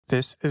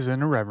This is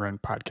an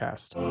Irreverent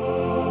podcast.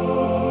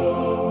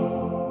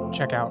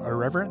 Check out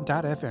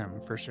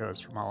irreverent.fm for shows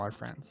from all our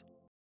friends.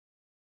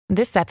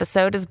 This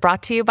episode is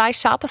brought to you by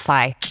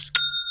Shopify.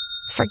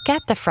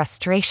 Forget the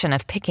frustration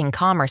of picking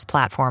commerce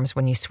platforms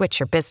when you switch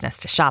your business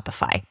to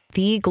Shopify,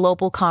 the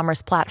global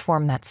commerce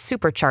platform that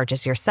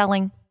supercharges your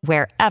selling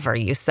wherever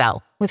you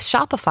sell. With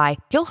Shopify,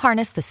 you'll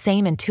harness the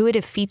same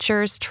intuitive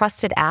features,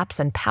 trusted apps,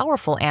 and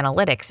powerful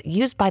analytics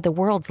used by the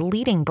world's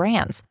leading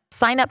brands.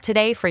 Sign up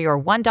today for your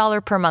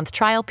 $1 per month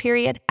trial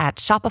period at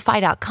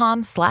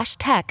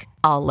shopify.com/tech,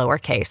 all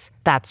lowercase.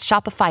 That's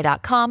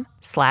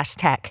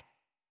shopify.com/tech.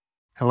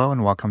 Hello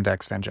and welcome to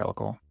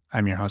Exvangelical.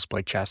 I'm your host,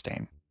 Blake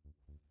Chastain.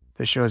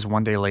 The show is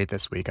one day late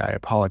this week. I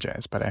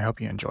apologize, but I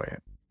hope you enjoy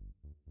it.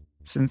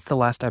 Since the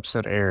last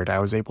episode aired, I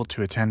was able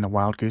to attend the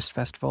Wild Goose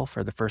Festival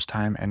for the first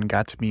time and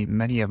got to meet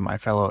many of my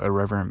fellow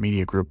Irreverent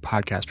Media Group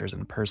podcasters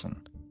in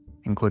person,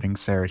 including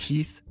Sarah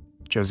Heath,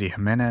 Josie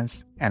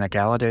Jimenez, Anna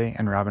Galladay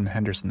and Robin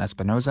Henderson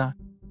Espinoza,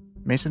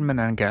 Mason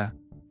Menenga,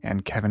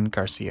 and Kevin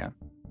Garcia.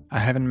 I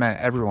haven't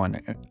met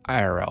everyone in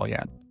IRL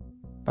yet,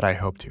 but I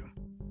hope to.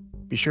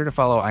 Be sure to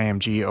follow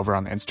IMG over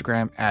on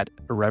Instagram at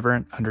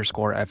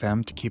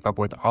irreverent_FM to keep up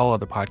with all of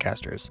the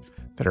podcasters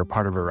that are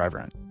part of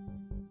Irreverent.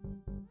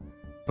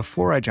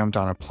 Before I jumped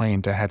on a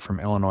plane to head from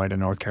Illinois to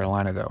North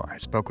Carolina, though, I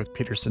spoke with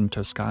Peterson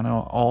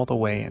Toscano all the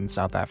way in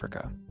South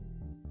Africa.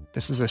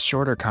 This is a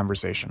shorter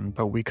conversation,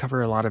 but we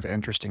cover a lot of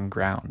interesting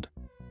ground.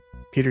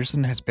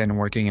 Peterson has been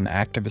working in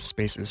activist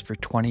spaces for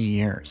 20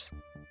 years,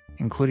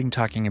 including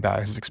talking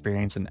about his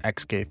experience in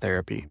ex-gay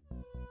therapy.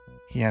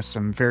 He has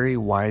some very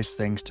wise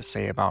things to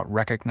say about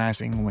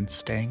recognizing when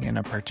staying in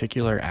a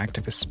particular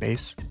activist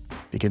space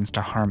begins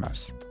to harm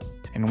us,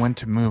 and when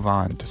to move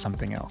on to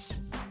something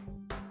else.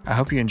 I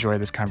hope you enjoy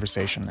this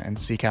conversation and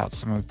seek out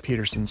some of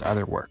Peterson's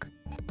other work.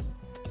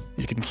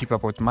 You can keep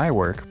up with my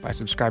work by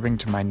subscribing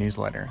to my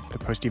newsletter, The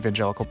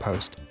Post-Evangelical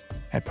Post,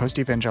 at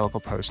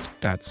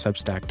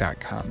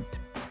postevangelicalpost.substack.com.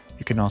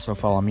 You can also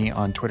follow me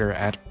on Twitter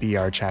at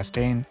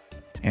brchastain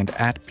and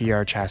at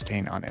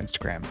brchastain on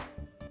Instagram.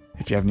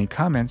 If you have any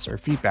comments or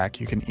feedback,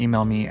 you can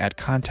email me at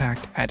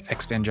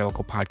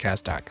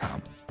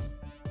contact@exvangelicalpodcast.com.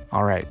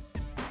 All right,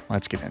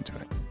 let's get into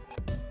it.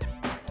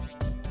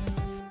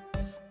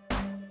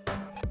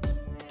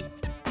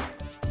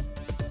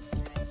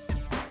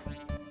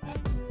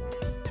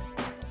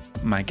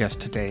 My guest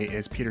today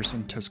is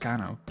Peterson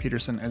Toscano.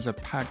 Peterson is a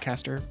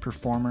podcaster,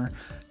 performer,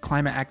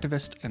 climate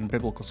activist, and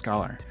biblical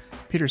scholar.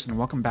 Peterson,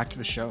 welcome back to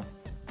the show.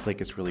 Blake,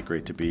 it's really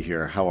great to be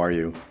here. How are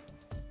you?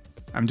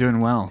 I'm doing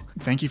well.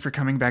 Thank you for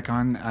coming back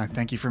on.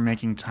 Thank you for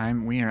making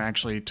time. We are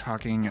actually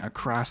talking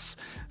across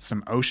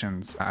some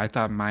oceans. I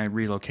thought my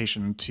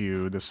relocation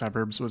to the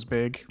suburbs was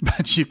big,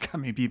 but you've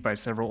got me beat by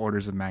several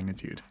orders of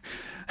magnitude.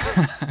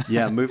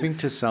 Yeah, moving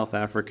to South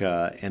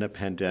Africa in a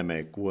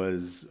pandemic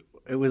was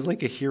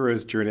like a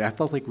hero's journey. I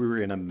felt like we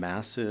were in a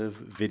massive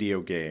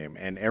video game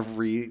and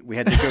we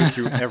had to go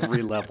through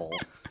every level.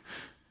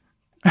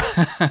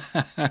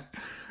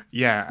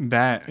 Yeah,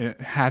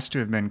 it has to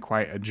have been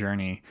quite a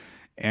journey.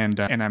 And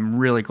I'm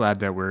really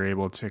glad that we're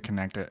able to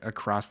connect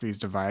across these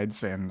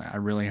divides. And I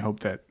really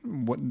hope that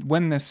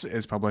when this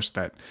is published,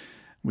 that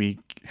we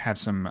have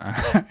some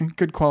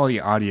good quality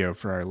audio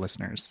for our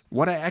listeners.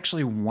 What I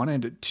actually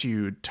wanted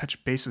to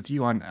touch base with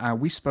you on,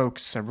 we spoke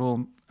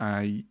several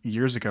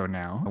years ago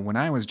now, when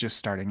I was just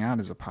starting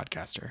out as a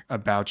podcaster,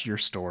 about your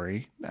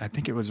story. I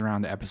think it was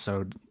around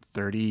episode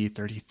 30,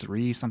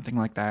 33, something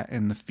like that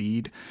in the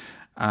feed.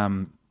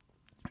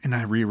 And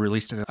I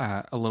re-released it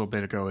a little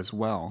bit ago as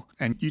well.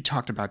 And you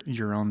talked about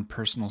your own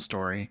personal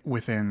story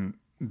within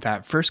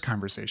that first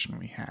conversation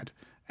we had.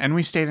 And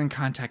we've stayed in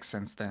contact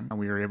since then.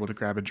 We were able to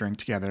grab a drink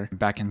together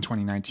back in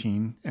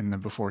 2019 in the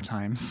before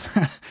times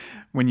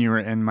when you were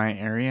in my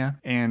area.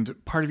 And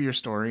part of your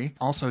story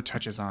also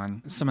touches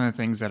on some of the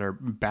things that are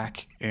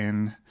back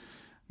in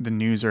the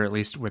news, or at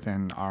least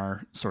within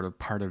our sort of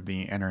part of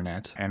the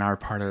internet and our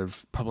part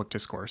of public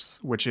discourse,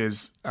 which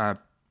is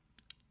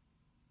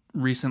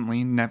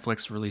recently,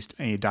 Netflix released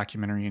a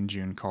documentary in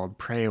June called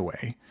Pray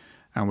Away,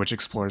 which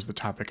explores the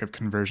topic of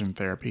conversion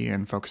therapy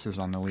and focuses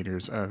on the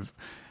leaders of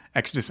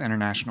Exodus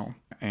International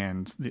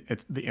and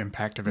the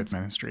impact of its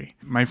ministry.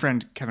 My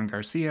friend Kevin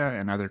Garcia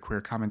and other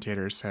queer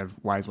commentators have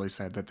wisely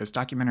said that this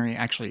documentary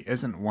actually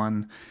isn't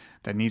one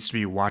that needs to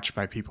be watched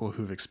by people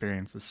who've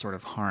experienced this sort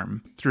of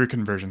harm through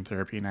conversion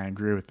therapy, and I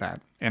agree with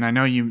that. And I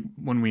know you,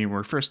 when we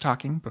were first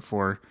talking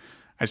before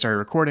I started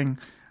recording,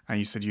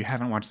 you said you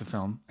haven't watched the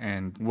film,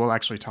 and we'll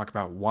actually talk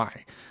about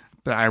why.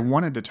 But I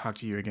wanted to talk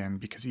to you again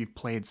because you've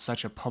played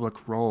such a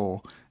public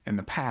role in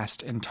the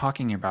past in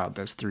talking about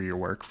this through your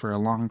work for a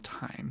long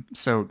time.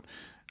 So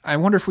I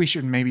wonder if we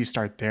should maybe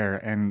start there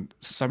and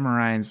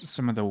summarize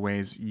some of the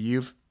ways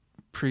you've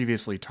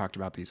previously talked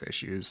about these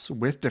issues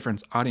with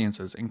different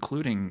audiences,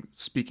 including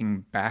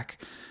speaking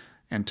back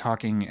and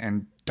talking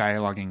and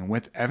dialoguing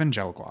with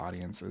evangelical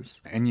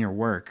audiences in your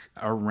work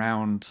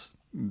around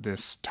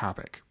this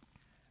topic.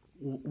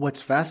 What's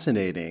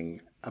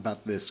fascinating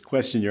about this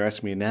question you're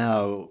asking me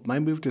now, my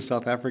move to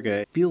South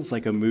Africa feels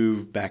like a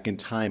move back in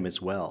time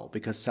as well,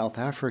 because South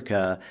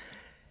Africa,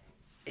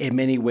 in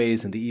many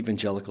ways, in the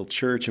evangelical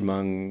church,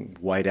 among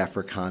white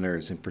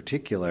Afrikaners in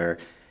particular,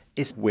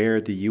 is where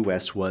the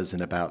U.S. was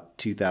in about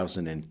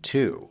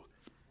 2002.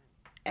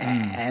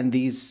 And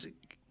these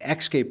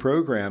ex-gay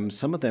programs,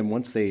 some of them,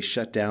 once they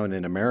shut down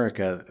in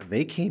America,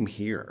 they came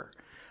here.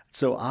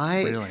 So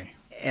I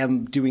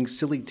am doing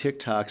silly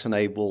TikToks, and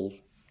I will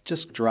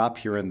just drop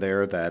here and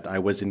there that I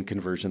was in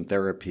conversion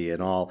therapy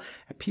and all.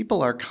 And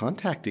people are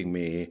contacting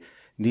me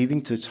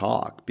needing to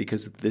talk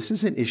because this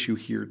is an issue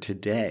here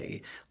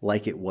today,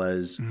 like it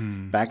was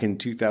back in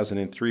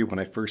 2003 when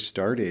I first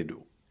started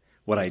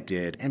what I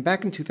did. And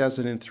back in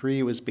 2003,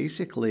 it was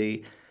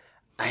basically,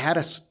 I had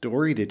a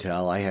story to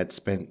tell. I had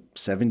spent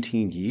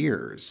 17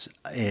 years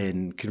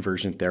in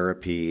conversion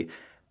therapy,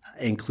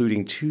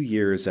 including 2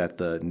 years at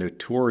the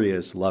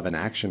notorious Love in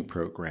Action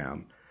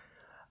program.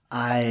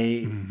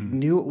 I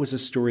knew it was a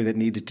story that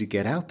needed to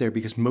get out there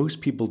because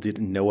most people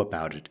didn't know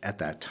about it at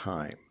that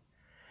time.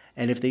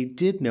 And if they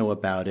did know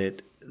about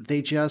it,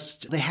 they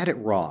had it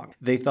wrong.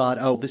 They thought,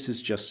 oh, this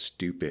is just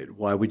stupid.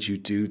 Why would you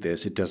do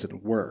this? It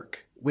doesn't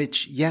work.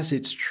 Which, yes,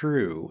 it's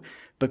true,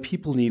 but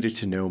people needed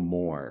to know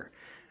more.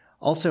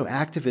 Also,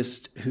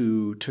 activists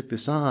who took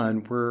this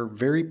on were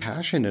very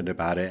passionate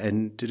about it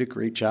and did a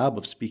great job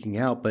of speaking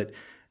out, but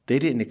they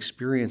didn't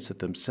experience it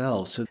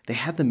themselves. So they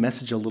had the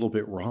message a little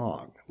bit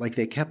wrong. Like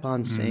they kept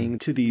on saying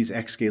to these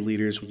ex-gay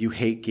leaders, you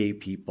hate gay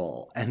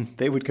people. And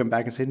they would come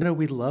back and say, no,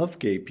 we love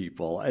gay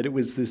people. And it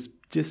was this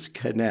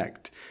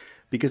disconnect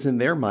because in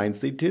their minds,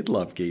 they did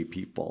love gay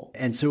people.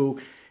 And so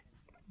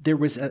there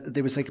was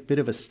like a bit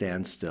of a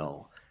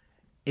standstill.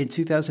 In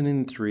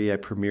 2003, I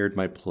premiered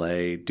my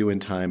play, Doing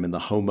Time in the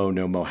Homo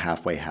Nomo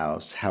Halfway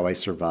House, How I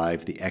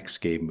Survived the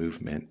Ex-Gay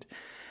Movement.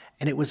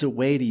 And it was a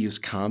way to use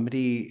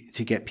comedy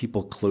to get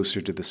people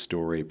closer to the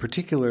story,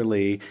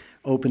 particularly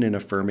open and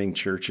affirming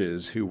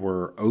churches who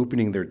were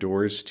opening their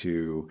doors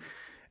to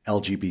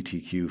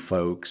LGBTQ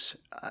folks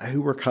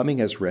who were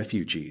coming as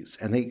refugees.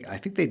 And I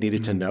think they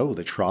needed to know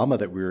the trauma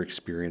that we were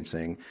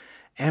experiencing.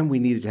 And we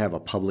needed to have a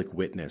public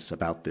witness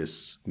about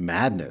this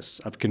madness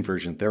of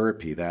conversion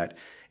therapy that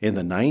in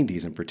the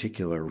 90s in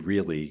particular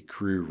really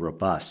grew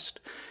robust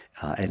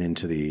and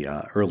into the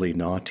early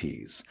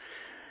noughties.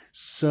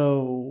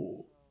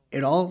 So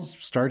it all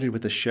started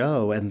with the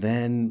show, and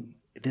then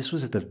this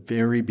was at the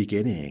very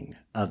beginning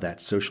of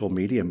that social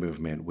media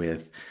movement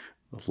with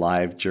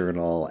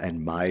LiveJournal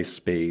and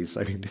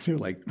MySpace. I mean, these are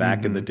like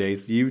back in the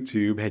days.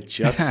 YouTube had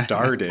just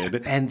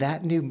started, and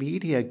that new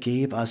media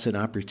gave us an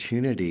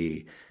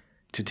opportunity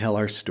to tell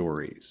our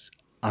stories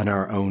on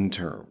our own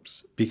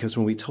terms. Because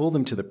when we told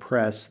them to the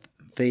press,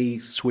 they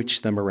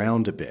switched them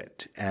around a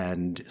bit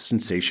and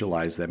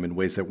sensationalized them in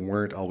ways that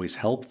weren't always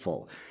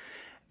helpful.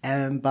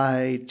 And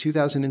by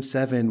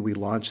 2007, we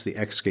launched the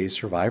Ex-Gay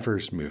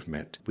Survivors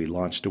movement. We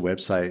launched a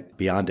website,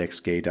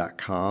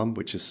 beyondexgay.com,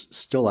 which is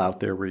still out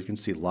there where you can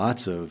see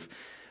lots of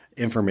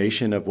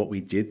information of what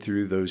we did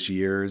through those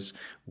years.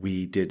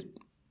 We did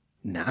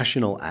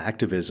national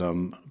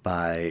activism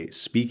by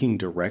speaking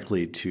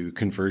directly to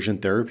conversion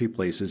therapy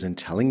places and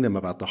telling them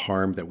about the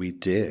harm that we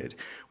did.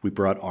 We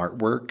brought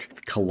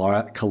artwork,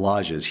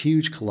 collages,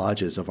 huge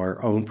collages of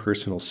our own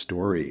personal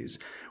stories.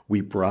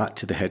 We brought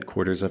to the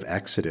headquarters of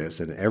Exodus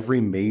and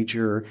every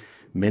major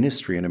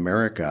ministry in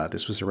America.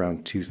 This was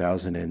around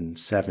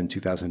 2007,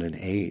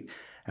 2008.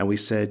 And we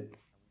said,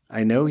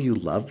 I know you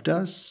loved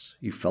us,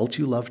 you felt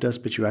you loved us,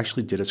 but you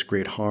actually did us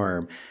great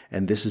harm.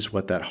 And this is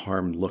what that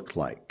harm looked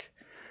like.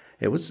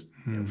 It was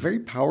very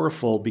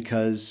powerful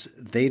because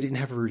they didn't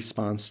have a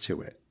response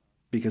to it.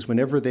 Because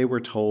whenever they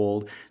were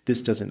told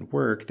this doesn't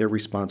work, their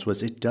response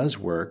was, it does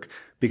work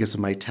because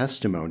of my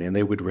testimony. And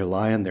they would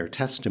rely on their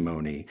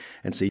testimony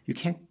and say, you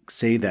can't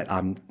say that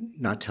I'm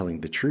not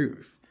telling the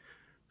truth.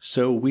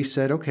 So we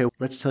said, okay,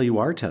 let's tell you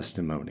our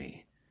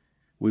testimony.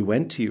 We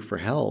went to you for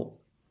help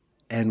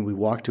and we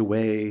walked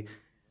away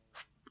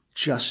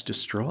just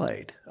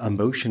destroyed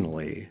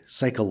emotionally,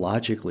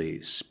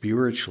 psychologically,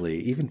 spiritually,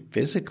 even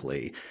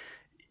physically.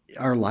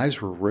 Our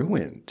lives were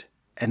ruined.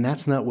 And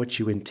that's not what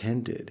you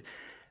intended.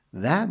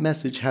 That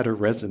message had a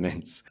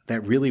resonance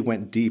that really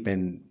went deep.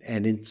 And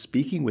in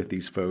speaking with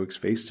these folks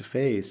face to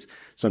face,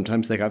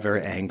 sometimes they got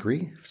very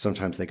angry.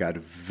 Sometimes they got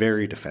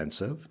very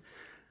defensive.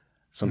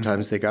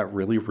 Sometimes they got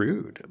really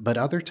rude. But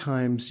other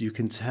times you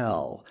can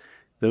tell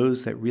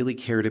those that really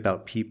cared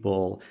about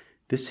people,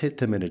 this hit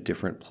them in a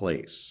different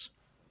place.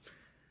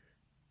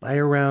 By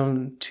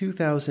around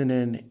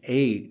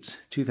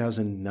 2008,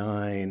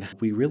 2009,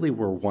 we really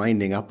were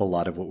winding up a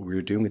lot of what we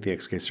were doing with the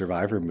Ex-Gay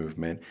Survivor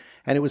movement,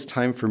 and it was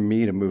time for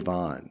me to move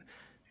on.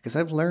 Because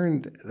I've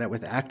learned that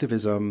with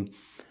activism,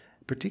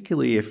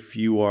 particularly if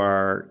you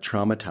are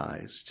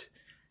traumatized,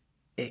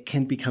 it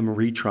can become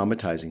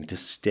re-traumatizing to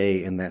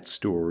stay in that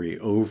story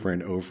over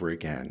and over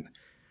again.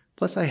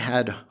 Plus, I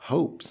had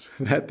hopes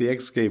that the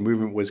ex-gay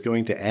movement was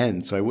going to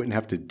end, so I wouldn't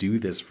have to do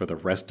this for the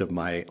rest of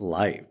my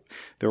life.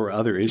 There were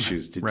other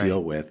issues to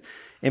deal with.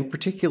 In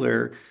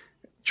particular,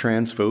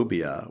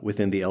 transphobia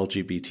within the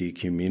LGBT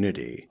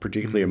community,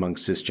 particularly among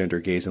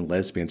cisgender gays and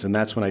lesbians. And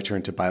that's when I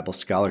turned to Bible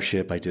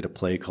scholarship. I did a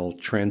play called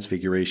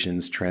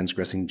Transfigurations,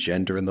 Transgressing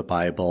Gender in the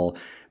Bible,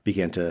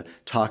 began to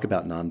talk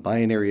about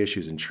non-binary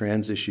issues and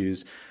trans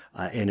issues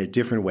in a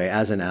different way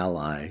as an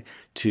ally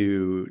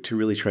to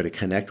really try to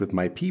connect with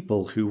my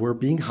people who were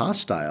being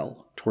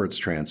hostile towards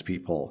trans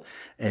people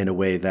in a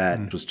way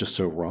that was just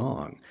so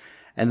wrong.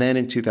 And then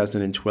in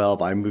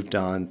 2012, I moved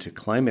on to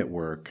climate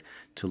work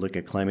to look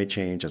at climate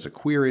change as a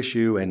queer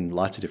issue in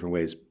lots of different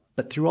ways.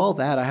 But through all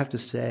that, I have to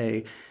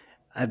say,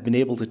 I've been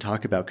able to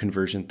talk about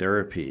conversion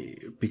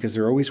therapy because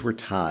there always were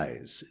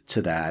ties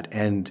to that.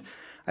 And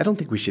I don't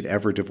think we should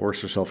ever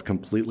divorce ourselves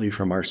completely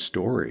from our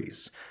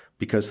stories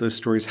because those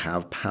stories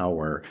have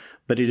power,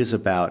 but it is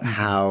about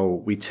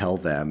how we tell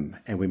them,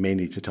 and we may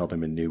need to tell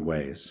them in new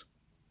ways.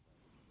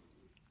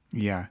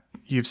 Yeah,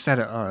 you've said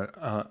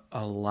a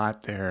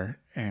lot there.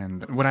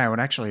 And what I would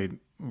actually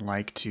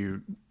like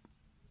to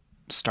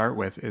start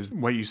with is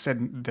what you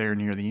said there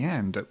near the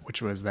end,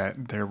 which was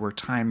that there were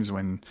times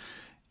when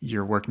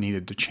your work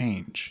needed to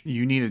change.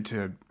 You needed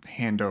to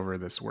hand over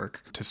this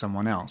work to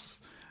someone else.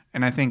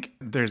 And I think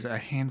there's a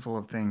handful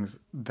of things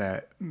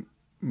that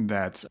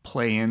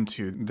play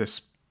into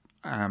this,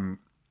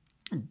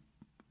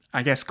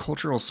 I guess,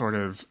 cultural sort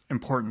of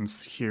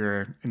importance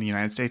here in the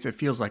United States. It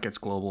feels like it's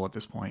global at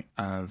this point,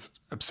 of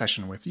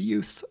obsession with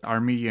youth. Our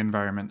media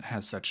environment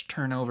has such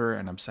turnover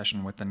and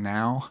obsession with the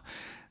now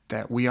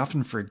that we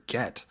often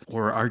forget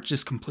or are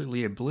just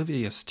completely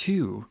oblivious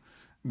to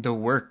the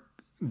work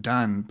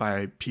done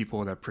by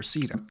people that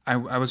precede it.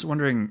 I was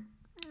wondering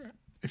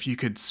if you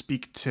could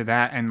speak to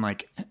that and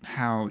like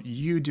how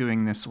you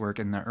doing this work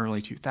in the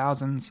early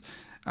 2000s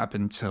up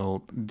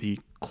until the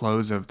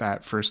close of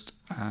that first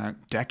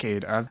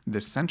decade of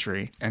this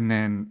century, and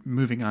then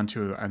moving on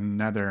to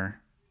another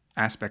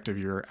aspect of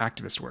your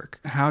activist work.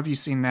 How have you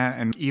seen that?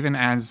 And even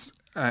as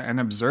an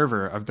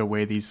observer of the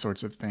way these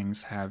sorts of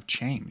things have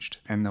changed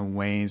and the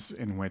ways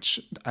in which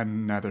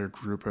another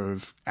group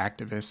of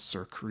activists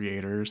or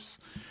creators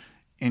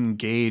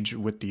engage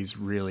with these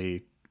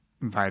really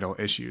vital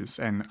issues.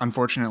 And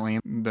unfortunately,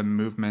 the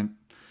movement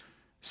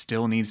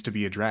still needs to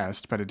be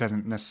addressed, but it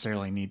doesn't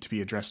necessarily need to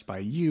be addressed by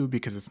you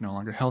because it's no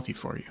longer healthy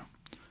for you.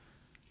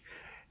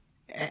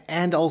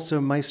 And also,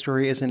 my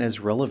story isn't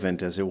as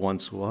relevant as it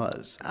once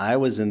was. I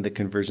was in the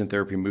conversion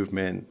therapy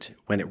movement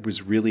when it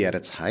was really at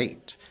its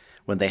height,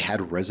 when they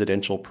had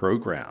residential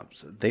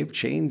programs. They've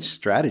changed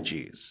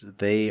strategies.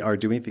 They are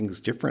doing things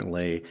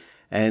differently,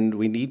 and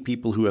we need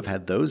people who have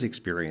had those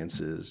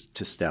experiences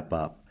to step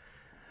up.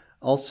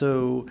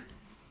 Also,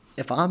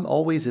 if I'm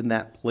always in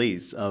that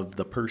place of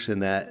the person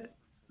that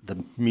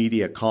the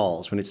media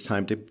calls when it's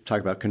time to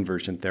talk about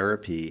conversion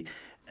therapy,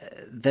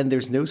 then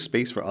there's no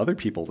space for other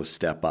people to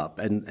step up.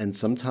 And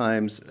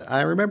sometimes,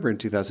 I remember in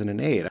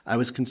 2008, I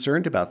was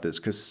concerned about this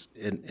because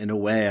in a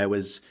way I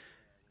was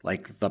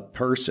like the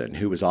person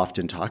who was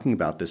often talking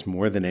about this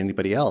more than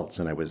anybody else.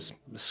 And I was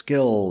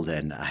skilled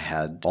and I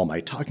had all my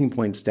talking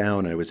points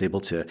down and I was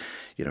able to,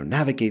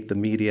 navigate the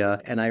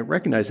media. And I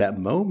recognized that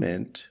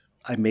moment,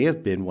 I may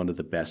have been one of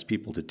the best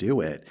people to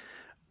do it.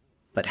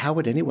 But how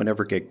would anyone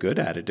ever get good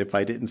at it if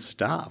I didn't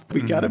stop? We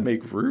got to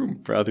make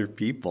room for other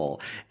people.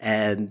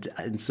 And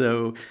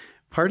so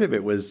part of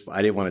it was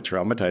I didn't want to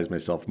traumatize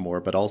myself more,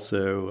 but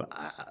also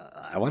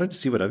I wanted to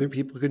see what other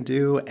people could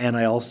do. And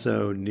I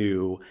also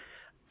knew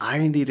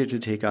I needed to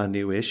take on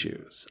new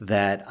issues,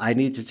 that I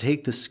need to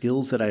take the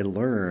skills that I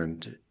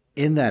learned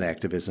in that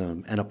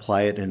activism and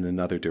apply it in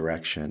another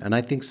direction. And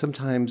I think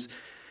sometimes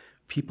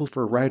people,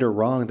 for right or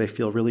wrong, they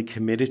feel really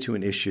committed to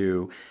an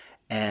issue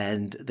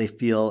and they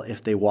feel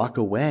if they walk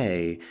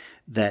away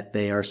that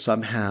they are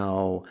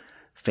somehow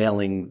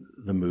failing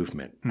the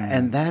movement.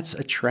 And that's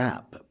a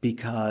trap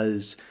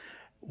because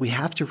we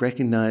have to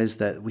recognize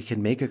that we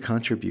can make a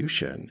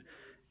contribution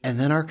and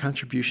then our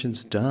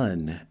contribution's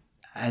done.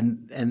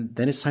 And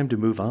then it's time to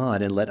move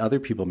on and let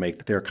other people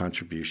make their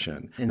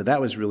contribution. And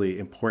that was really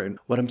important.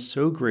 What I'm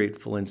so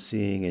grateful in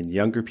seeing in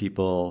younger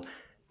people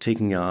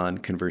taking on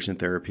conversion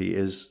therapy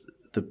is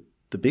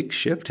the big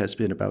shift has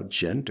been about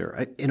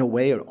gender. In a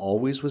way, it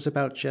always was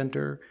about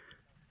gender.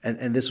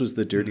 And this was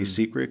the dirty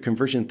secret.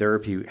 Conversion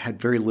therapy had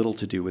very little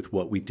to do with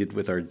what we did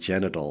with our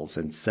genitals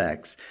and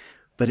sex,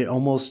 but it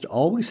almost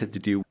always had to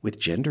do with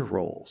gender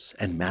roles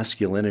and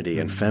masculinity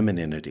and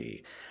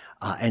femininity.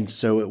 And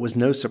so it was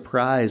no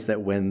surprise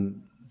that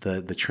when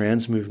the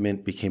trans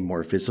movement became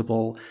more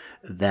visible,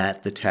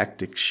 that the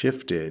tactics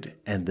shifted.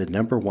 And the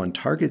number one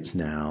targets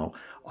now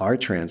are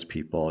trans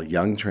people,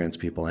 young trans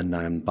people, and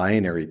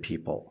non-binary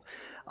people.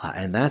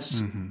 And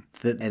that's and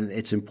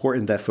it's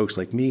important that folks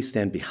like me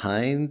stand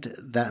behind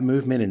that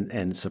movement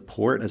and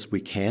support as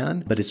we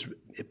can. But it's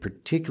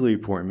particularly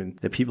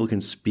important that people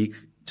can speak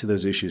to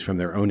those issues from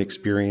their own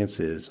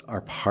experiences,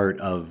 are part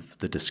of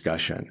the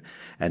discussion,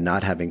 and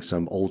not having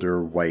some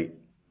older white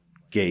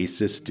gay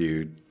cis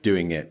dude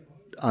doing it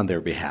on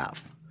their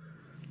behalf.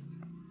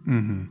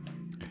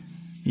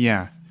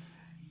 Yeah.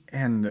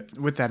 And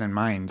with that in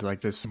mind,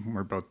 like this,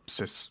 we're both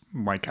cis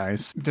white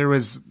guys. There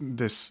was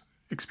this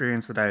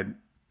experience that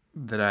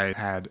I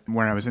had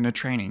where I was in a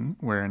training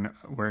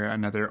where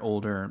another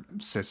older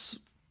cis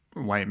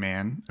white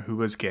man who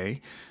was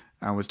gay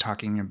was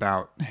talking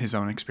about his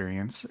own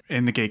experience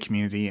in the gay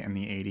community in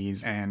the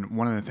 80s. And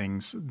one of the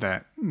things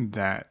that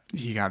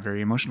he got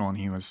very emotional, and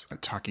he was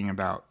talking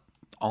about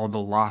all the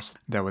loss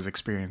that was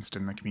experienced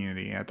in the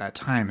community at that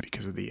time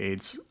because of the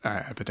AIDS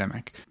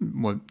epidemic.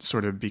 What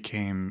sort of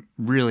became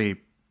really,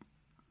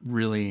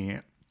 really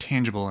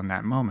tangible in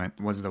that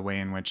moment was the way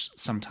in which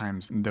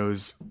sometimes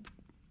those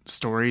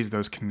stories,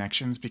 those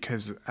connections,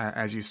 because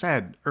as you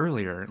said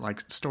earlier,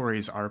 like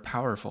stories are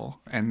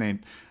powerful, and they,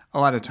 a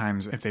lot of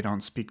times, if they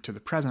don't speak to the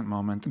present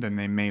moment, then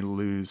they may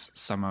lose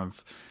some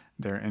of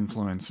their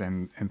influence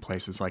in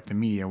places like the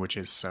media, which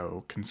is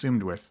so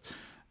consumed with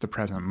the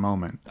present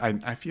moment.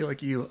 I feel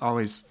like you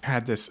always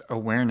had this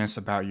awareness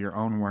about your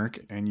own work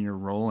and your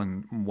role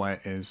and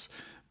what is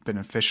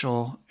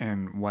beneficial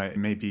and what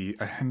may be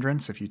a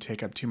hindrance if you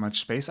take up too much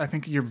space. I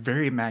think you're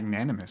very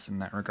magnanimous in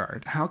that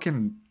regard. How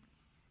can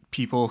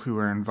people who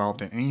are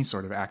involved in any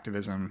sort of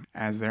activism,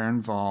 as they're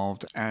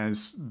involved,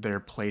 as their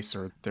place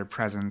or their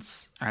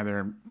presence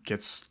either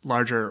gets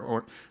larger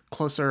or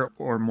closer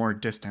or more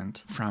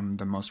distant from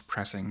the most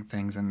pressing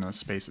things in those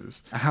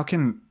spaces,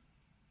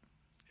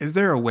 is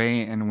there a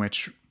way in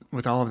which,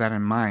 with all of that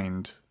in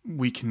mind,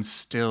 we can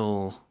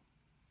still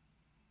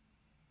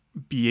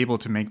be able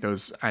to make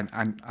those, I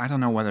don't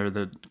know whether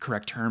the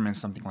correct term is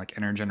something like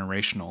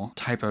intergenerational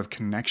type of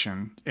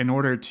connection, in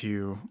order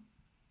to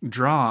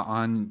draw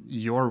on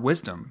your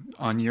wisdom,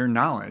 on your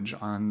knowledge,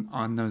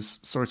 on those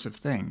sorts of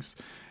things,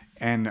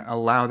 and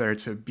allow there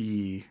to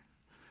be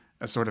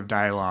a sort of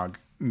dialogue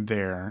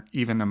there,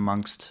 even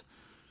amongst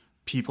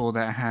people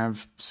that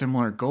have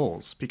similar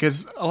goals?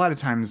 Because a lot of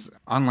times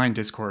online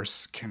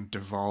discourse can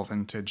devolve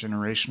into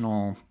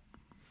generational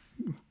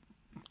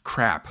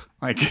crap,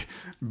 like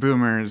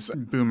boomers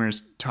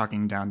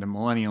talking down to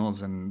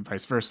millennials and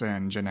vice versa,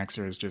 and Gen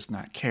Xers just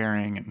not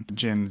caring, and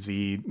Gen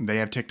Z, they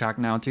have TikTok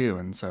now too,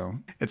 and so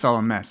it's all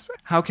a mess.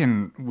 How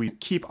can we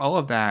keep all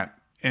of that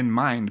in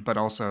mind but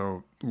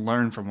also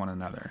learn from one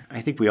another?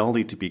 I think we all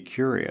need to be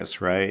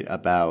curious, right,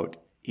 about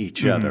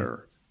each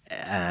other.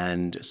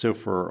 And so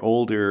for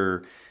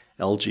older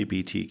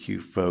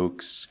LGBTQ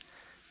folks,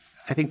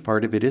 I think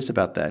part of it is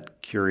about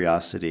that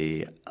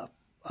curiosity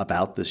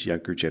about this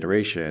younger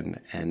generation.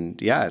 And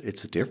yeah,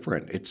 it's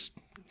different. It's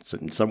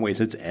in some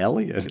ways it's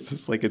alien. It's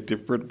just like a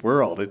different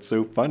world. It's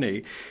so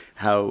funny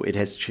how it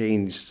has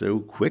changed so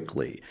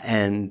quickly.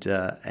 And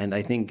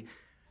I think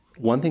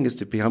one thing is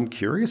to become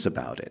curious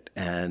about it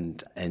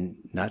and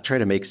not try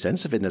to make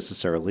sense of it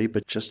necessarily,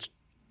 but just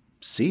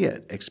see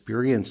it,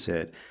 experience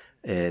it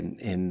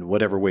in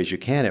whatever ways you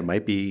can. It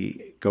might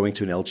be going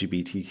to an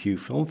LGBTQ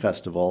film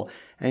festival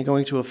and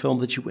going to a film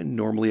that you wouldn't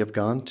normally have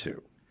gone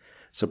to.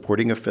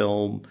 Supporting a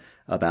film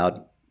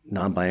about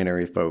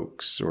non-binary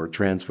folks or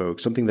trans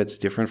folks, something that's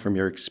different from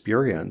your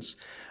experience.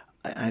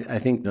 I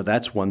think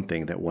that's one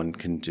thing that one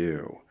can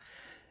do.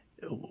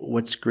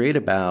 What's great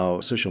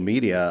about social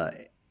media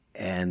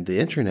and the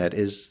internet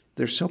is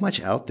there's so much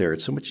out there.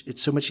 It's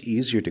so much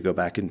easier to go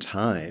back in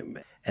time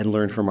and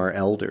learn from our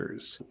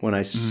elders. When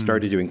I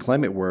started doing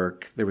climate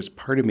work, there was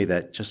part of me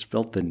that just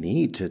felt the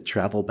need to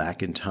travel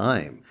back in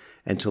time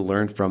and to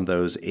learn from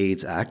those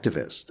AIDS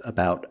activists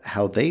about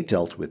how they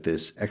dealt with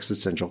this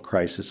existential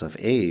crisis of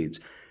AIDS,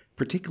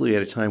 particularly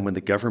at a time when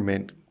the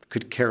government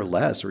could care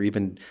less or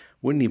even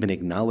wouldn't even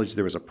acknowledge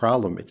there was a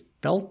problem. It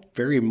felt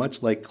very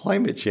much like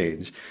climate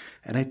change.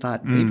 And I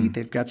thought maybe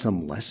they've got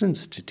some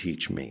lessons to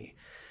teach me.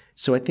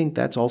 So I think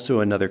that's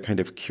also another kind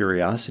of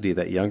curiosity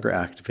that younger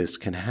activists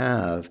can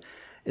have,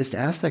 is to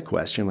ask that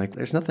question, like,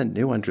 there's nothing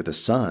new under the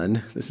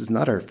sun. This is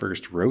not our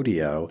first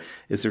rodeo.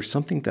 Is there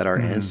something that our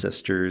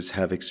ancestors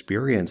have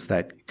experienced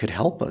that could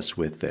help us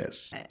with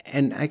this?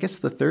 And I guess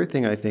the third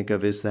thing I think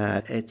of is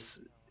that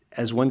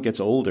as one gets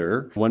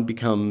older, one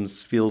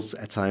feels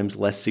at times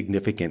less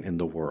significant in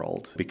the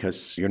world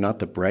because you're not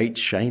the bright,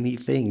 shiny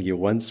thing you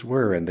once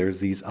were, and there's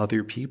these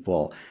other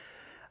people.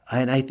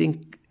 And I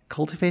think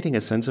cultivating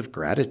a sense of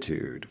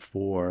gratitude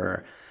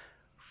for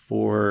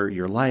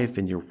your life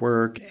and your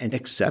work and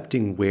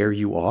accepting where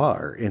you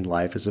are in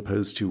life as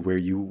opposed to where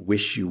you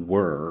wish you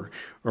were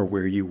or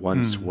where you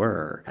once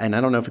were. And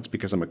I don't know if it's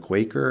because I'm a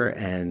Quaker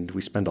and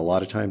we spend a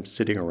lot of time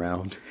sitting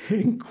around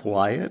in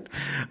quiet,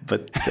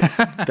 but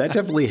that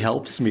definitely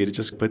helps me to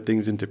just put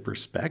things into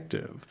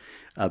perspective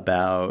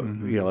about,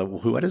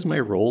 what is my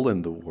role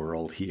in the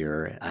world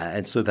here?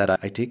 And so that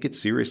I take it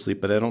seriously,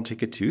 but I don't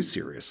take it too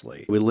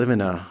seriously. We live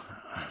in a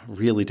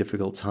really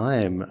difficult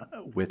time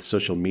with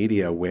social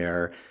media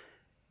where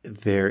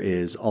there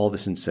is all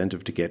this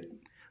incentive to get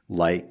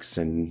likes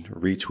and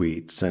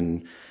retweets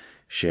and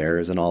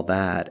shares and all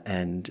that.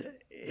 And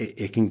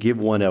it can give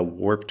one a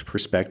warped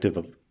perspective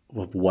of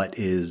what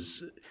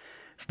is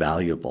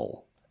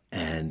valuable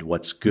and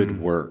what's good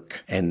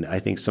work. And I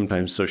think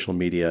sometimes social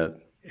media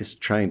is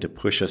trying to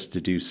push us to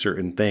do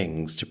certain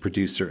things, to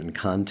produce certain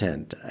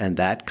content. And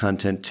that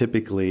content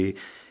typically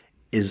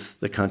is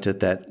the content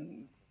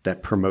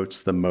that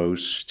promotes the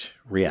most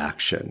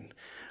reaction.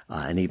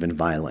 and even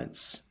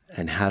violence.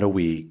 And how do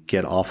we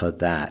get off of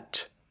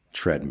that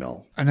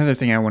treadmill? Another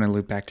thing I want to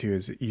loop back to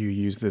is you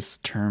use this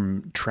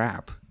term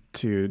trap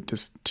to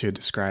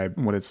describe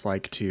what it's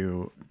like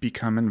to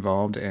become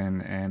involved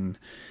in an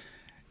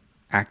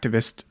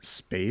activist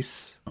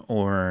space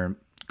or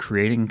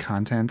creating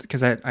content,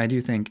 because I do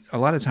think a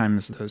lot of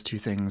times those two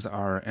things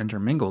are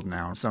intermingled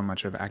now. So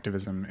much of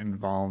activism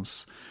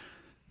involves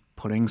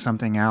putting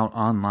something out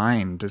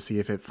online to see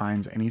if it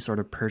finds any sort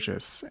of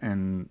purchase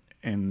in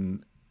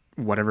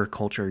whatever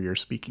culture you're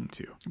speaking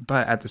to.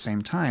 But at the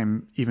same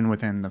time, even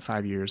within the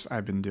 5 years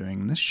I've been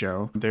doing this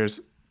show,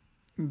 there's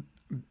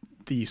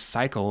the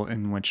cycle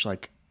in which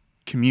like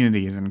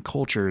communities and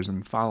cultures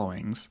and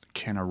followings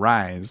can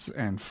arise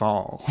and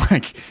fall.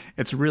 Like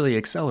it's really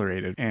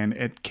accelerated, and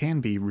it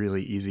can be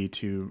really easy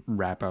to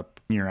wrap up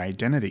your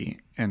identity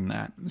in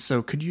that.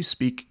 So could you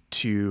speak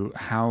to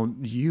how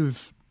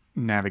you've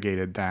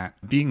navigated that,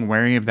 being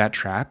wary of that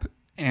trap,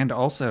 and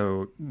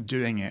also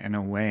doing it in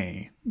a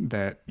way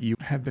that you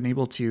have been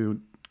able to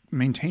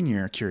maintain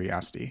your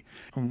curiosity?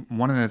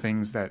 One of the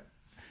things that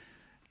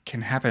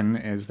can happen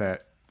is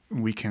that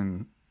we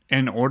can,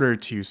 in order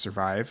to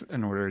survive,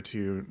 in order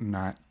to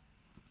not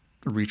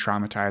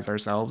re-traumatize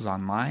ourselves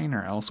online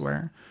or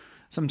elsewhere,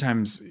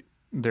 sometimes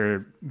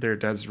there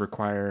does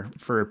require,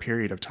 for a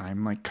period of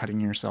time, like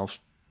cutting yourself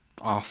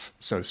off,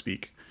 so to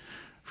speak,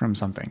 from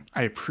something.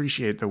 I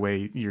appreciate the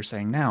way you're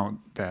saying now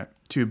that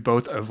to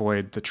both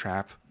avoid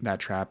that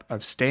trap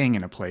of staying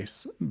in a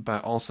place,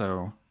 but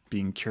also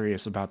being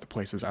curious about the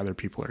places other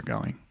people are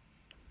going.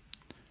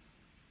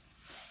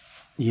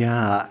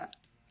 Yeah.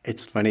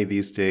 It's funny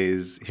these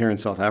days here in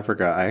South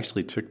Africa, I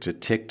actually took to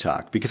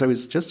TikTok because I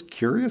was just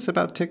curious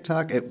about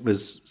TikTok. It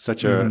was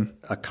such a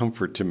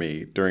comfort to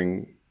me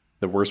during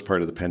the worst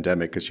part of the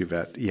pandemic because you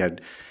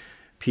had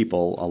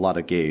people, a lot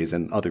of gays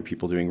and other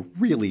people doing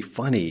really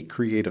funny,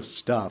 creative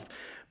stuff.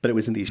 But it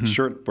was in these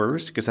short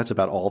bursts because that's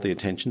about all the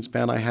attention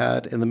span I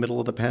had in the middle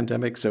of the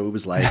pandemic. So it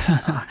was like,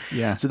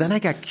 yeah. So then I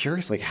got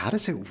curious, like, how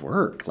does it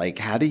work? Like,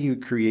 how do you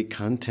create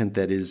content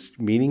that is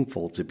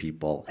meaningful to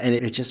people? And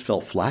it just fell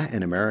flat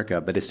in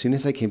America. But as soon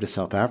as I came to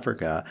South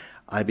Africa,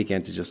 I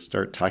began to just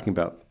start talking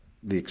about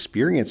the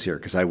experience here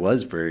because I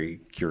was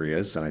very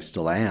curious, and I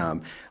still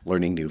am,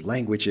 learning new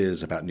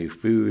languages, about new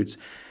foods.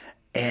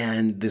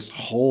 And this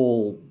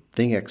whole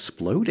thing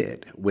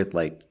exploded with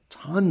like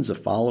tons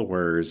of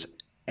followers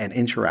and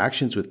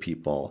interactions with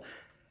people.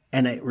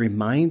 And it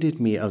reminded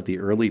me of the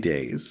early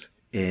days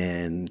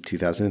in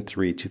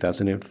 2003,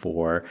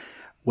 2004,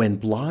 when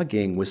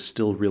blogging was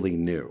still really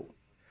new.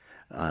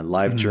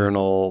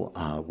 LiveJournal,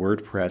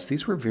 WordPress,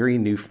 these were very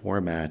new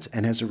formats.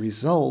 And as a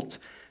result,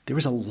 there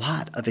was a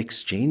lot of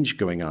exchange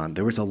going on.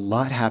 There was a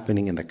lot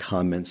happening in the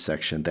comments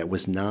section that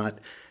was not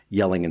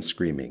yelling and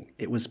screaming.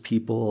 It was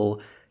people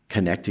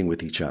connecting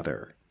with each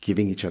other,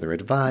 giving each other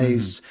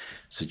advice,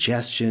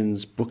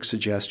 suggestions, book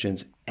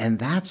suggestions. And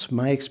that's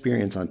my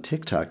experience on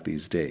TikTok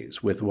these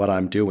days with what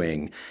I'm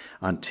doing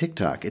on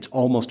TikTok. It's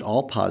almost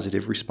all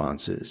positive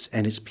responses.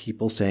 And it's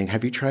people saying,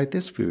 have you tried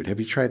this food? Have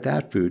you tried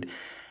that food?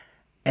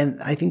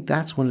 And I think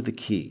that's one of the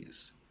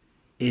keys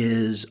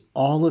is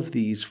all of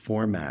these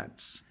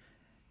formats.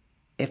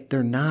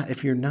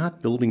 If you're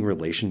not building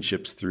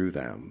relationships through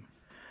them,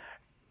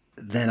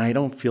 then I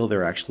don't feel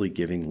they're actually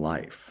giving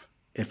life.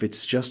 If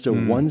it's just a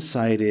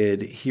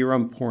one-sided, here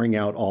I'm pouring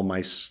out all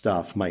my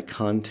stuff, my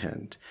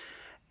content,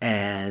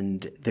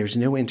 and there's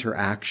no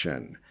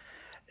interaction,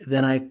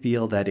 then I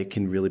feel that it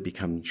can really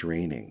become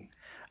draining.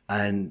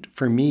 And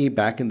for me,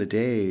 back in the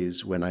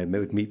days when I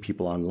would meet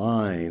people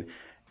online,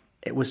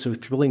 it was so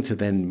thrilling to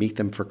then meet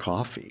them for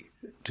coffee,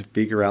 to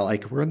figure out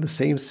like, we're in the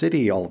same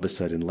city all of a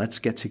sudden, let's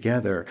get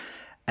together.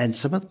 And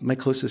some of my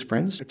closest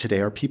friends today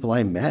are people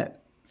I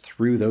met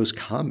through those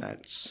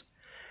comments.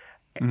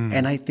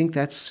 And I think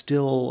that's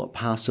still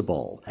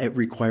possible. It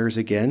requires,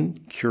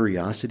 again,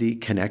 curiosity,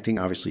 connecting.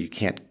 Obviously, you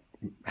can't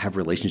have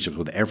relationships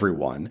with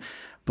everyone,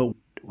 but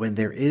when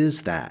there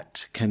is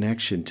that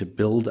connection to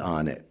build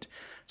on it.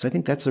 So I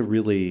think that's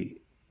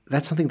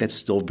something that's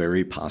still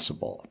very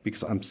possible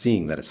because I'm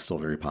seeing that it's still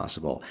very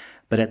possible.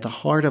 But at the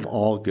heart of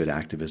all good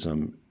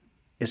activism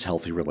is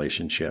healthy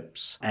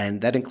relationships. And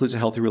that includes a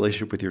healthy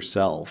relationship with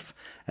yourself.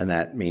 And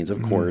that means,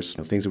 of course,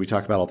 things that we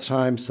talk about all the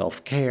time,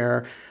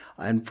 self-care.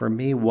 And for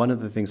me, one of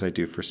the things I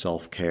do for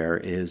self-care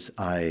is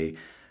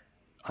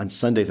on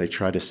Sundays, I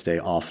try to stay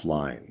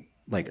offline,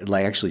 like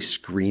actually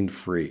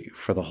screen-free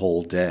for the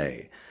whole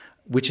day,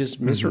 which is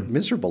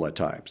miserable at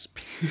times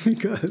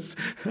because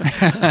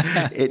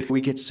we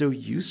get so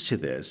used to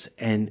this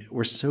and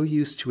we're so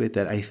used to it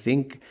that I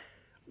think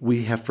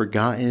we have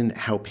forgotten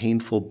how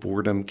painful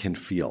boredom can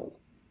feel.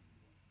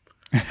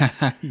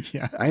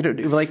 Yeah. I don't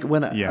like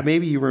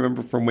maybe you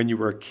remember from when you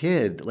were a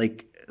kid,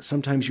 like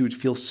sometimes you would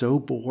feel so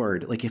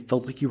bored, like it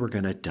felt like you were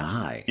going to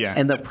die. Yeah.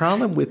 And the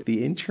problem with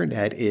the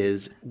internet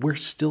is we're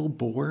still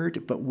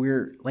bored, but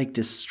we're like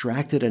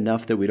distracted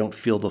enough that we don't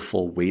feel the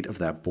full weight of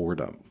that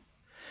boredom.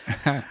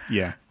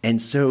 Yeah.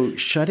 And so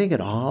shutting it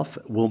off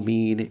will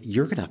mean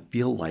you're going to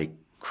feel like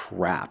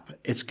crap.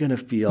 It's going to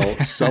feel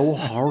so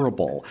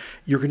horrible.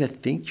 You're going to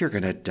think you're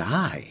going to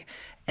die.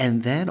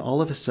 And then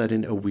all of a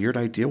sudden, a weird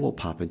idea will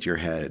pop into your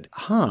head.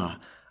 I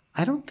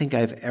don't think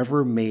I've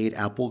ever made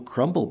apple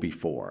crumble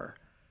before.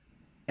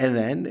 And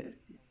then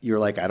you're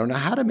like, I don't know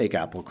how to make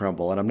apple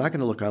crumble, and I'm not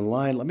going to look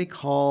online. Let me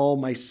call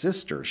my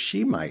sister.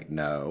 She might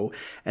know.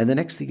 And the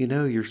next thing you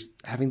know, you're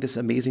having this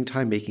amazing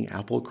time making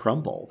apple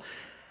crumble.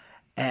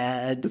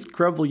 And this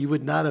crumble you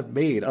would not have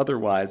made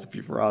otherwise if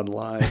you were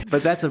online.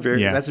 But that's a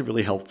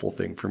really helpful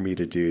thing for me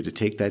to do, to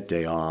take that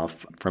day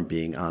off from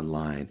being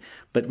online.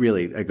 But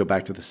really, I go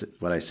back to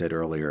what I said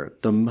earlier.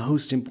 The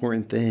most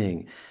important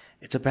thing,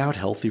 it's about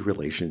healthy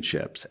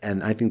relationships.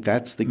 And I think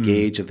that's the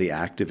gauge of the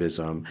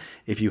activism.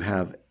 If you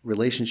have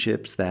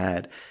relationships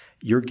that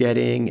you're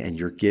getting and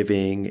you're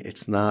giving,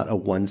 it's not a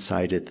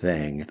one-sided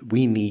thing.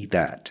 We need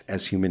that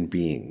as human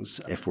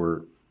beings. If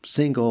we're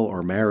single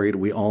or married,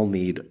 we all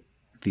need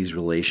these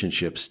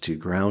relationships to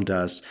ground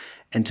us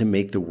and to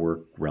make the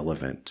work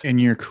relevant. In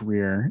your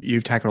career,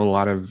 you've tackled a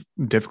lot of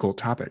difficult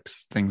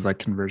topics, things like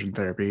conversion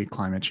therapy,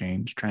 climate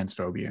change,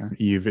 transphobia.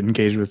 You've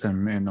engaged with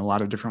them in a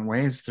lot of different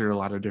ways through a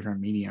lot of different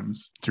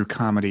mediums, through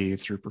comedy,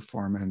 through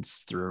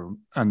performance, through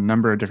a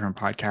number of different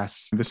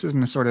podcasts. This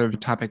isn't a sort of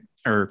topic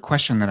or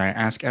question that I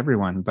ask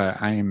everyone,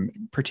 but I am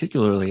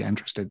particularly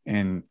interested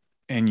in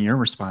your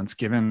response,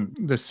 given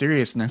the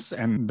seriousness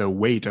and the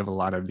weight of a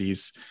lot of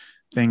these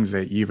things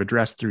that you've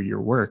addressed through your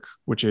work,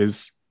 which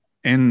is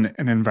in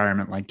an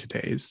environment like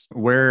today's.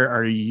 Where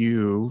are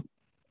you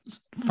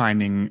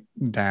finding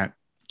that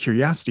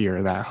curiosity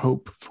or that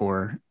hope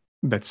for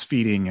that's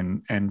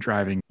feeding and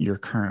driving your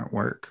current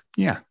work?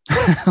 Yeah,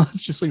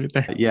 let's just leave it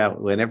there. Yeah,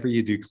 whenever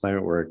you do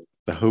climate work,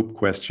 the hope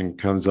question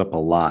comes up a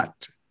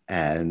lot.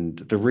 And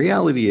the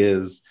reality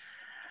is,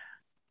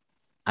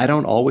 I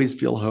don't always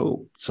feel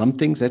hope. Some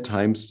things at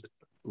times,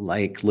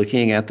 like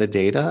looking at the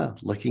data,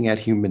 looking at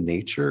human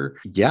nature,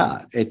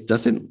 it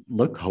doesn't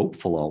look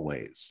hopeful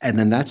always. And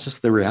then that's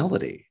just the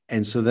reality.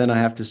 And so then I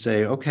have to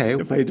say, okay,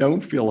 if I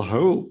don't feel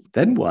hope,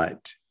 then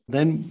what?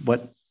 Then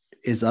what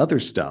is other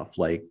stuff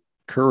like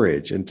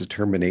courage and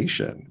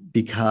determination?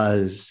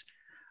 Because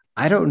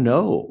I don't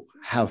know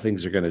how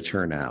things are going to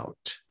turn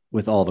out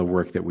with all the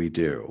work that we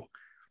do.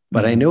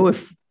 But I know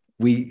if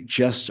we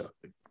just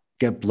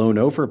get blown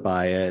over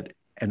by it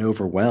and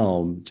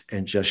overwhelmed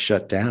and just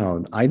shut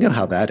down, I know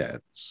how that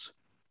ends.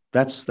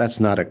 That's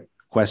not a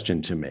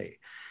question to me.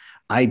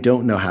 I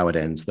don't know how it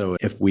ends, though,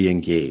 if we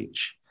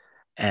engage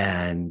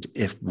and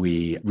if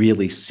we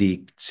really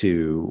seek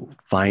to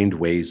find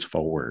ways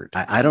forward.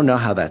 I don't know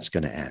how that's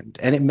going to end,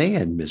 and it may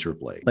end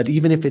miserably. But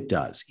even if it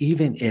does,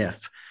 even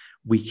if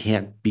we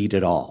can't beat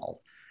it all,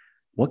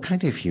 what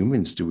kind of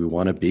humans do we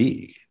want to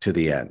be to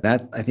the end?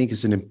 That, I think,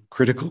 is a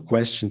critical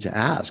question to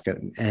ask.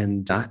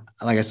 And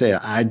like I say,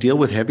 I deal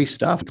with heavy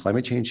stuff.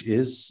 Climate change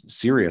is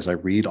serious. I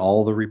read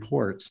all the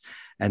reports,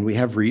 and we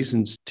have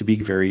reasons to be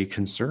very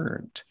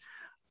concerned.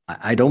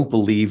 I don't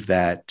believe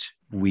that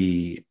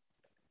we're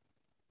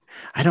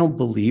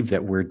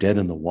dead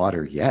in the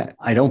water yet.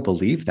 I don't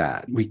believe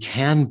that. We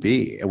can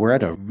be. We're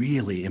at a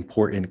really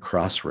important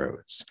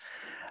crossroads.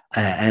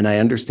 And I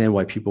understand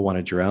why people want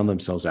to drown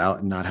themselves out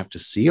and not have to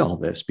see all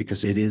this,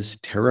 because it is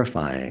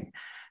terrifying.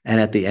 And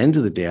at the end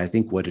of the day, I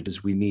think what it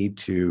is, we need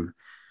to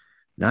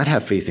not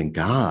have faith in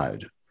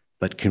God,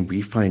 but can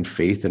we find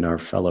faith in our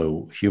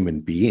fellow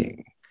human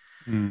being?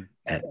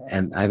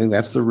 And I think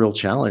that's the real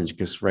challenge,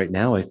 because right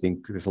now I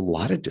think there's a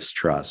lot of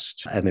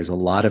distrust and there's a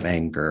lot of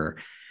anger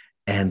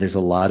and there's a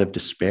lot of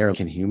despair.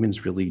 Can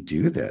humans really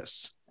do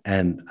this?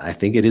 And I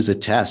think it is a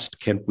test.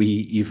 Can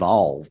we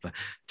evolve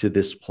to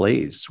this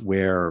place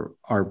where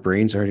our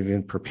brains aren't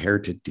even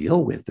prepared to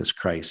deal with this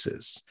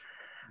crisis?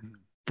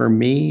 For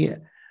me,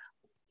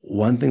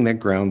 one thing that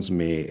grounds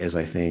me is,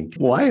 I think,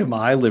 why am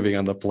I living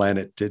on the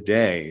planet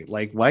today?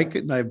 Like, why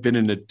couldn't I have been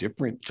in a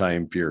different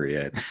time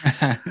period?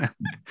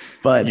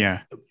 But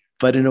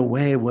in a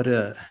way, what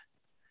a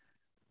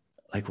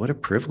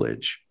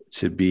privilege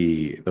to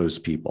be those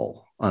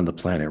people on the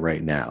planet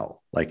right now.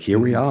 Like, here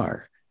we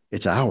are.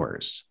 It's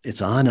ours.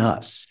 It's on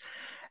us.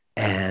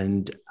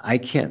 And I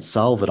can't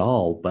solve it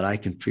all, but I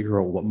can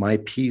figure out what my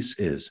piece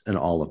is in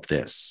all of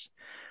this.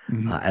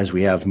 As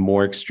we have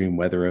more extreme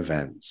weather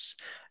events,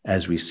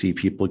 as we see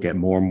people get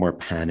more and more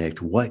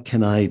panicked, what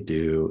can I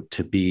do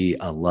to be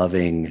a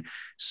loving,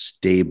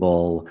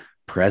 stable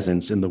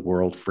presence in the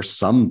world for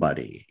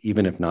somebody,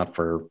 even if not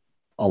for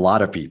a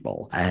lot of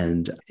people?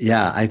 And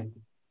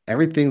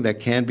everything that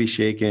can be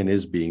shaken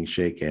is being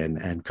shaken.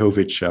 And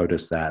COVID showed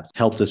us that,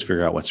 helped us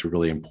figure out what's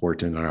really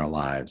important in our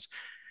lives.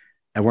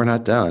 And we're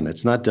not done.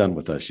 It's not done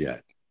with us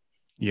yet.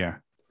 Yeah.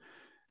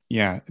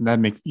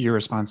 Your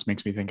response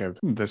makes me think of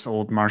this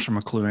old Marshall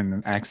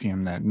McLuhan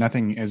axiom that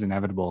nothing is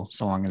inevitable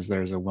so long as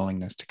there's a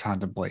willingness to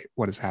contemplate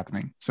what is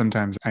happening.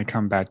 Sometimes I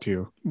come back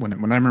to when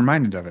I'm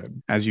reminded of it,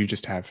 as you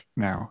just have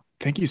now.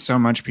 Thank you so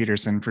much,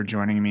 Peterson, for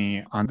joining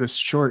me on this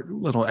short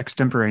little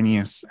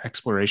extemporaneous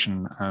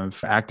exploration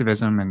of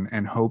activism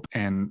and hope,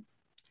 and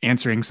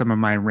answering some of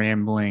my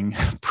rambling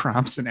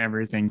prompts and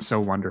everything so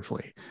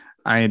wonderfully.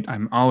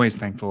 I'm always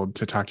thankful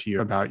to talk to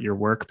you about your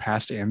work,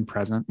 past and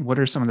present. What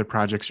are some of the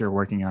projects you're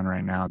working on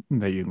right now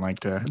that you'd like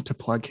to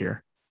plug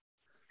here?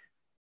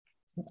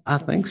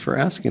 Thanks for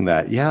asking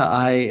that. Yeah,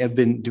 I have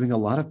been doing a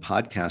lot of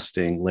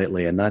podcasting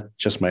lately, and not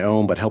just my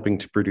own, but helping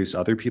to produce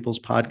other people's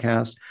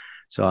podcasts.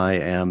 So I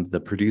am the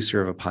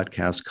producer of a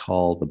podcast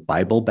called the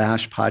Bible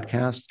Bash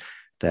podcast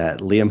that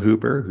Liam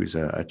Hooper, who's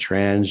a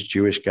trans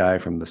Jewish guy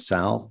from the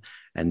South,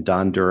 and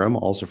Don Durham,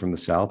 also from the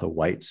South, a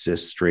white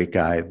cis straight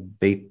guy,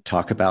 they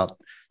talk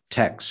about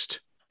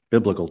text,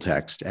 biblical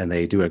text, and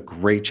they do a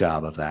great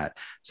job of that.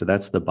 So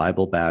that's the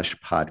Bible Bash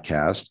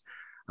podcast.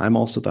 I'm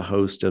also the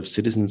host of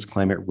Citizens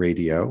Climate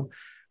Radio,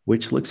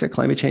 which looks at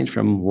climate change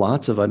from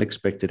lots of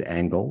unexpected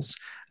angles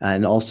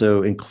and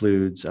also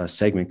includes a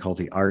segment called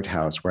The Art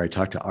House, where I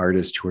talk to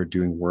artists who are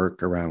doing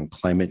work around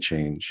climate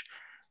change.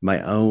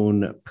 My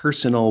own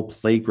personal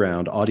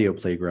playground, audio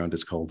playground,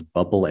 is called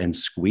Bubble and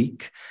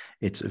Squeak.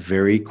 It's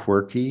very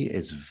quirky.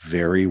 It's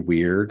very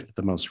weird.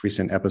 The most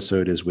recent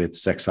episode is with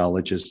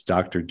sexologist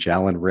Dr.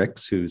 Jalen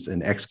Ricks, who's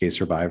an ex-gay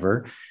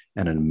survivor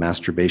and a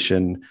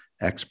masturbation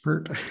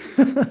expert.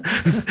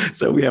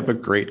 So we have a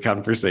great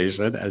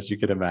conversation, as you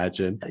can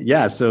imagine.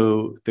 Yeah,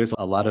 so there's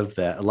a lot of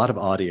that, a lot of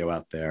audio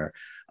out there.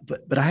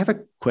 But I have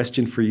a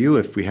question for you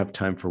if we have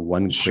time for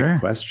one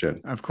quick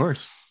question. Of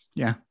course.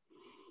 Yeah.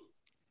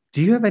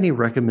 Do you have any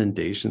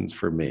recommendations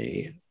for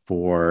me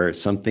for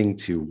something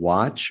to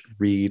watch,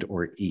 read,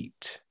 or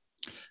eat?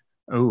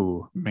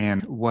 Oh, man,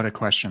 what a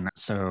question.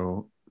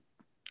 So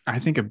I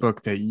think a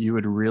book that you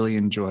would really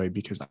enjoy,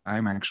 because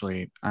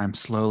I'm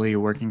slowly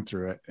working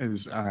through it,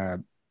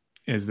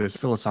 is this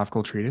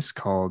philosophical treatise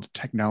called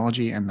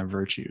Technology and the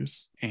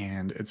Virtues.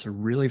 And it's a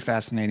really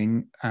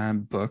fascinating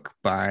book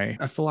by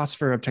a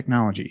philosopher of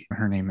technology.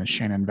 Her name is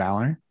Shannon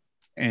Valor.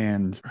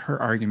 And her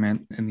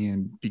argument in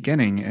the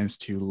beginning is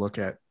to look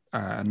at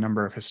a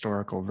number of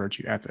historical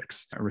virtue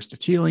ethics,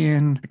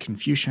 Aristotelian,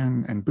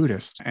 Confucian, and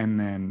Buddhist, and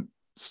then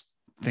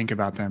think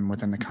about them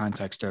within the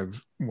context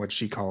of what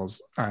she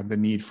calls the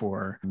need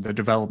for the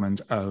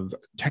development of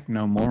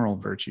techno-moral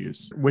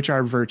virtues, which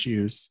are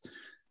virtues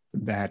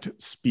that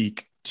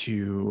speak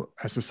to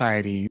a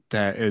society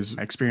that is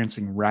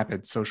experiencing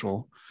rapid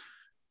social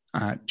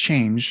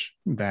change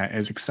that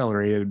is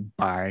accelerated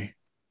by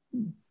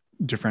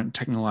different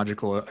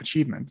technological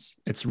achievements.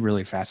 It's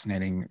really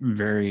fascinating,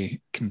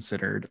 very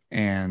considered,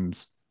 and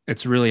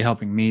it's really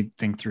helping me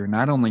think through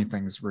not only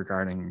things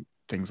regarding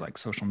things like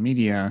social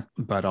media,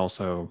 but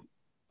also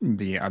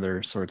the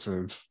other sorts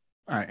of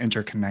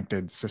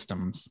interconnected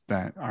systems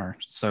that are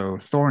so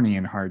thorny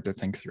and hard to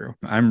think through.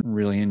 I'm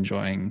really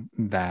enjoying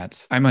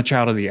that. I'm a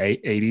child of the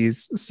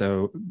 80s,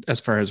 so as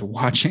far as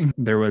watching,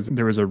 there was a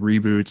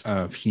reboot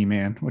of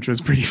He-Man, which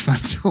was pretty fun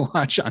to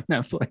watch on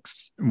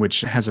Netflix, which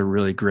has a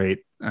really great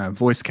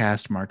voice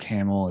cast. Mark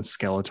Hamill is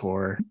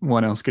Skeletor.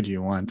 What else could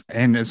you want?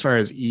 And as far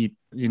as eat,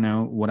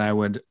 what I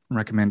would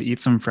recommend, eat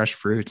some fresh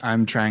fruit.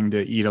 I'm trying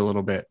to eat a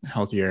little bit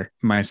healthier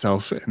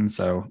myself, and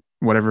so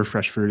whatever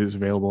fresh fruit is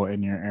available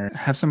in your area,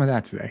 have some of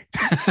that today.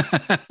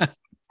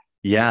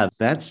 Yeah,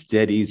 that's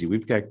dead easy.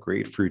 We've got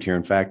great fruit here.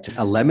 In fact,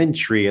 a lemon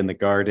tree in the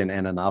garden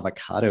and an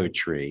avocado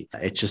tree.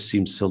 It just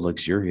seems so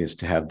luxurious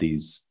to have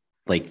these,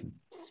 like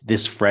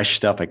this fresh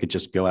stuff I could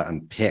just go out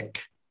and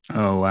pick.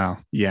 Oh, wow.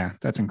 Yeah,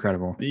 that's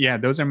incredible. Yeah,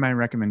 those are my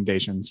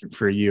recommendations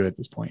for you at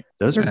this point.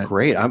 Those are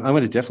great. I'm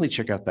going to definitely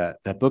check out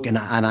that book. And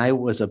I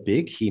was a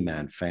big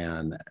He-Man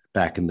fan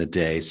back in the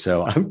day.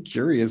 So I'm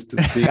curious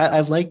to see. I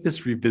like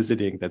this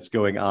revisiting that's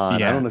going on.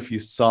 Yeah. I don't know if you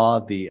saw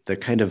the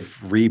kind of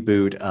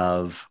reboot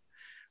of,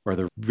 or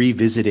the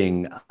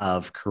revisiting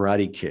of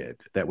Karate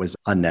Kid that was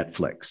on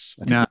Netflix.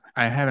 No,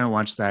 I haven't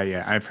watched that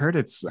yet. I've heard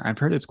it's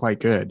quite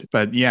good.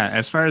 But yeah,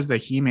 as far as the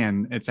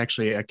He-Man, it's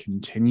actually a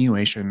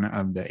continuation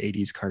of the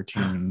 80s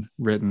cartoon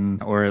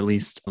written, or at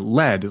least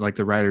led, like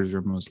the writer's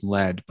room was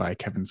led by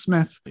Kevin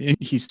Smith.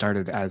 He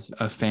started as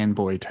a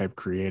fanboy type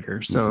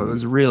creator. So It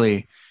was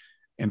really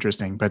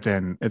interesting, but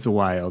then it's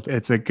wild.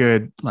 It's a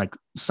good, like,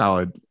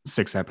 solid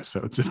 6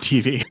 episodes of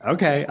TV.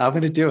 Okay, I'm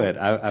going to do it.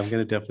 I'm going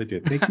to definitely do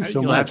it. Thank you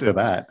so much for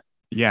that.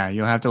 Yeah,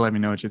 you'll have to let me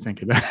know what you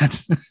think of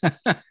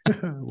that.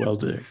 Will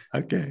do.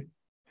 Okay.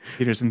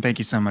 Peterson, thank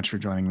you so much for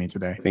joining me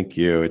today. Thank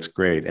you. It's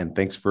great. And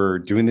thanks for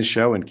doing the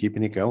show and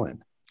keeping it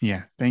going.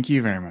 Yeah, thank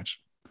you very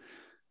much.